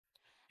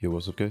Yo,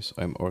 what's up guys,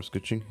 I'm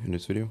RSketching. In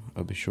this video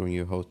I'll be showing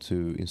you how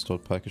to install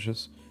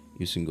packages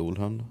using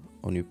GoldHEN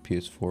on your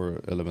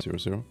PS4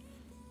 1100.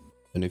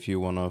 And if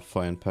you wanna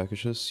find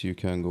packages, you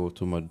can go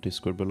to my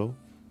Discord below.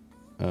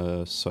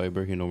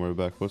 Cyber, he normally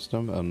backwards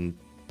them and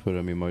put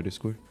them in my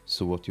Discord.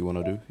 So what you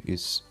wanna do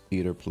is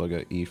either plug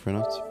a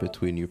Ethernet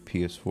between your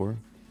PS4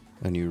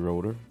 and your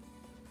router,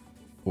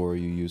 or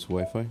you use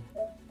Wi-Fi.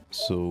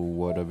 So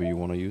whatever you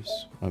wanna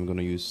use. I'm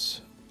gonna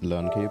use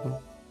LAN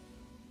cable.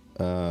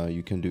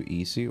 You can do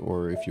easy,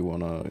 or if you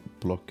wanna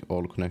block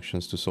all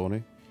connections to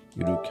Sony,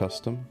 you do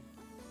custom.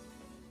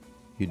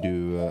 You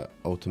do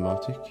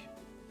automatic,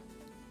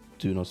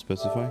 do not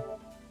specify.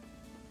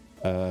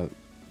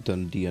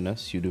 Then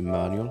DNS, you do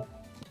manual,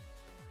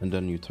 and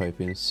then you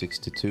type in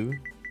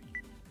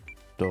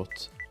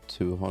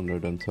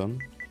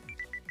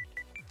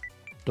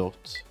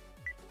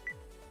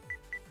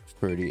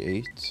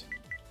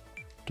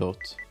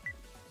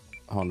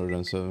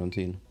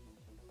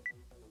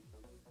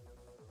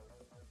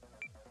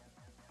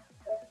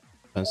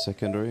And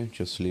secondary,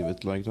 just leave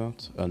it like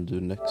that and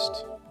do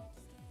next.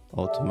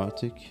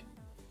 Automatic,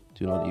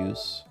 do not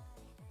use.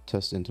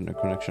 Test internet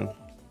connection.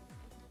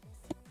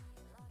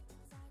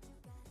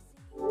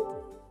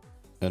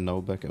 And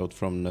now back out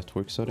from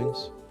network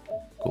settings,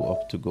 go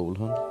up to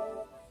GoldHEN,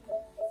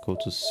 go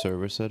to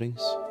server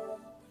settings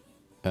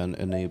and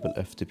enable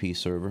FTP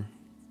server.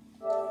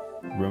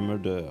 Remember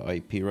the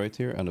IP right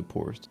here and the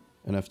port.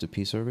 An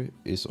FTP server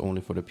is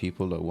only for the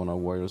people that want to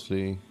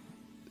wirelessly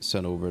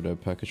send over their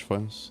package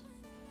files.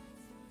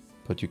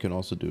 But you can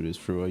also do this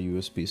through a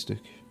USB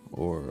stick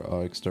or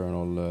an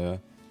external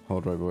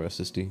hard drive or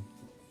SSD.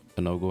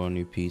 And now go on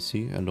your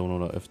PC and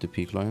download a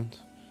FTP client.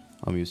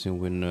 I'm using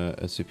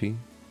WinSCP.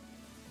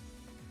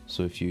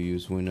 So if you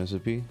use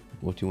WinSCP,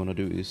 what you want to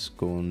do is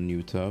go on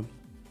new tab,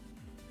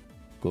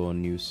 go on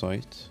new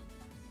site,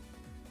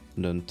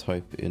 and then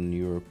type in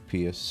your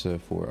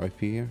PS4 IP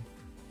here.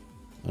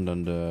 And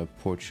then the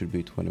port should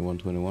be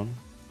 2121.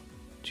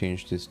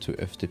 Change this to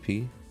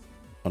FTP,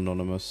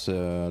 anonymous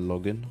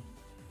login.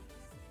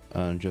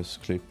 And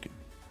just click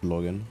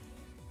login,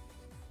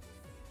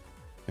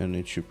 and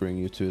it should bring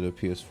you to the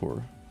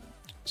PS4.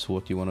 So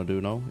what you want to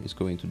do now is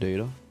go into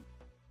data,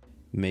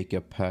 make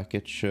a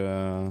package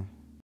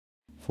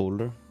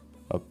folder,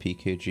 a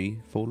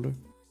PKG folder,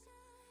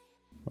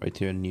 right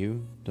here,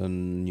 new,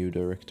 then new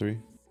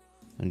directory,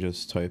 and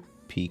just type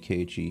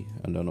PKG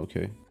and then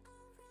OK.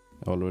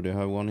 I already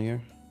have one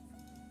here.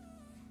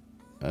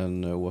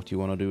 And what you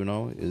want to do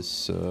now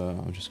is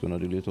I'm just gonna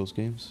delete those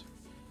games.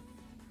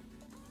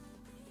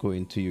 Go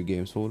into your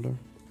games folder,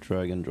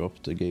 drag and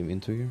drop the game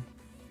into here,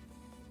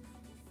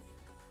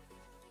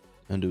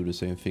 and do the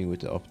same thing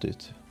with the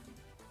update.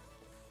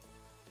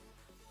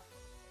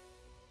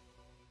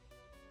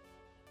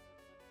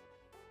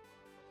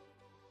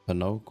 And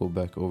now go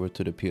back over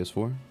to the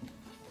PS4,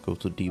 go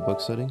to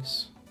debug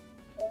settings,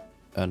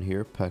 and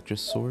here package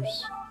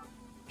source,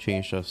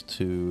 change us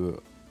to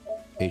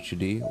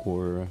HD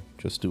or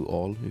just do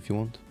all if you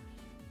want.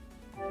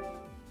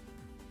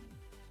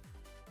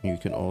 You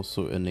can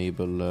also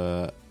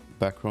enable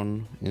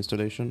background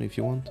installation if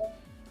you want.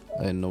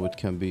 I know it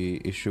can be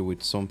issue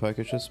with some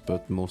packages,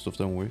 but most of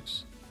them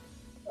works.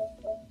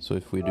 So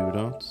if we do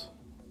that,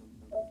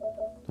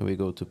 then we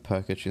go to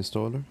package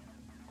installer.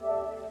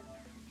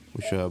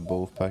 We should have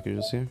both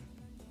packages here.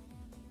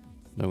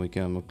 Then we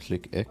can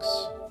click X,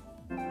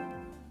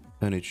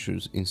 and it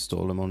should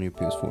install them on your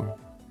PS4.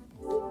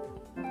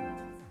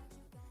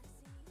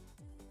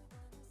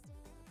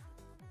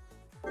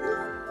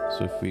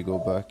 So if we go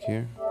back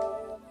here,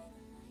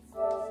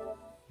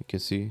 you can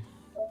see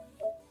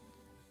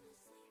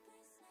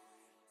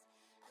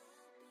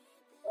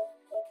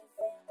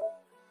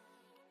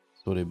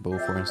so they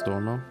both are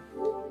installed now.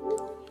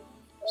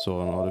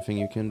 So another thing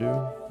you can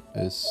do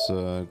is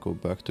go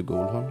back to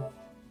GoldHEN,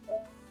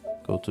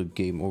 go to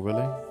game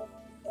overlay,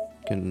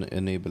 you can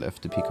enable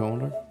FTP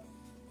counter,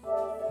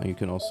 and you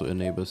can also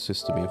enable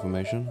system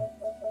information.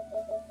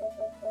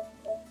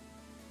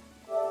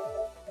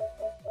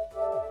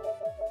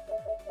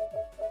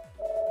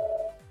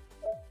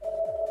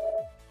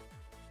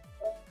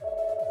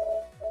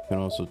 You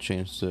can also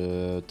change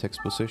the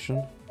text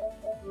position.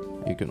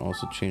 You can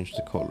also change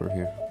the color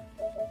here.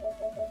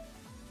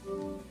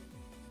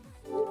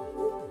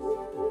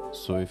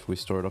 So if we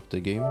start up the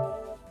game,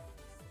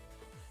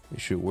 it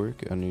should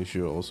work, and you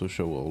should also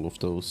show all of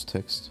those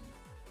text.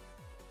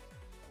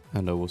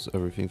 And that was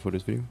everything for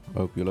this video. I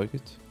hope you like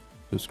it.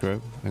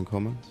 Subscribe and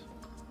comment,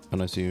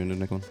 and I see you in the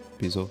next one.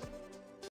 Peace out.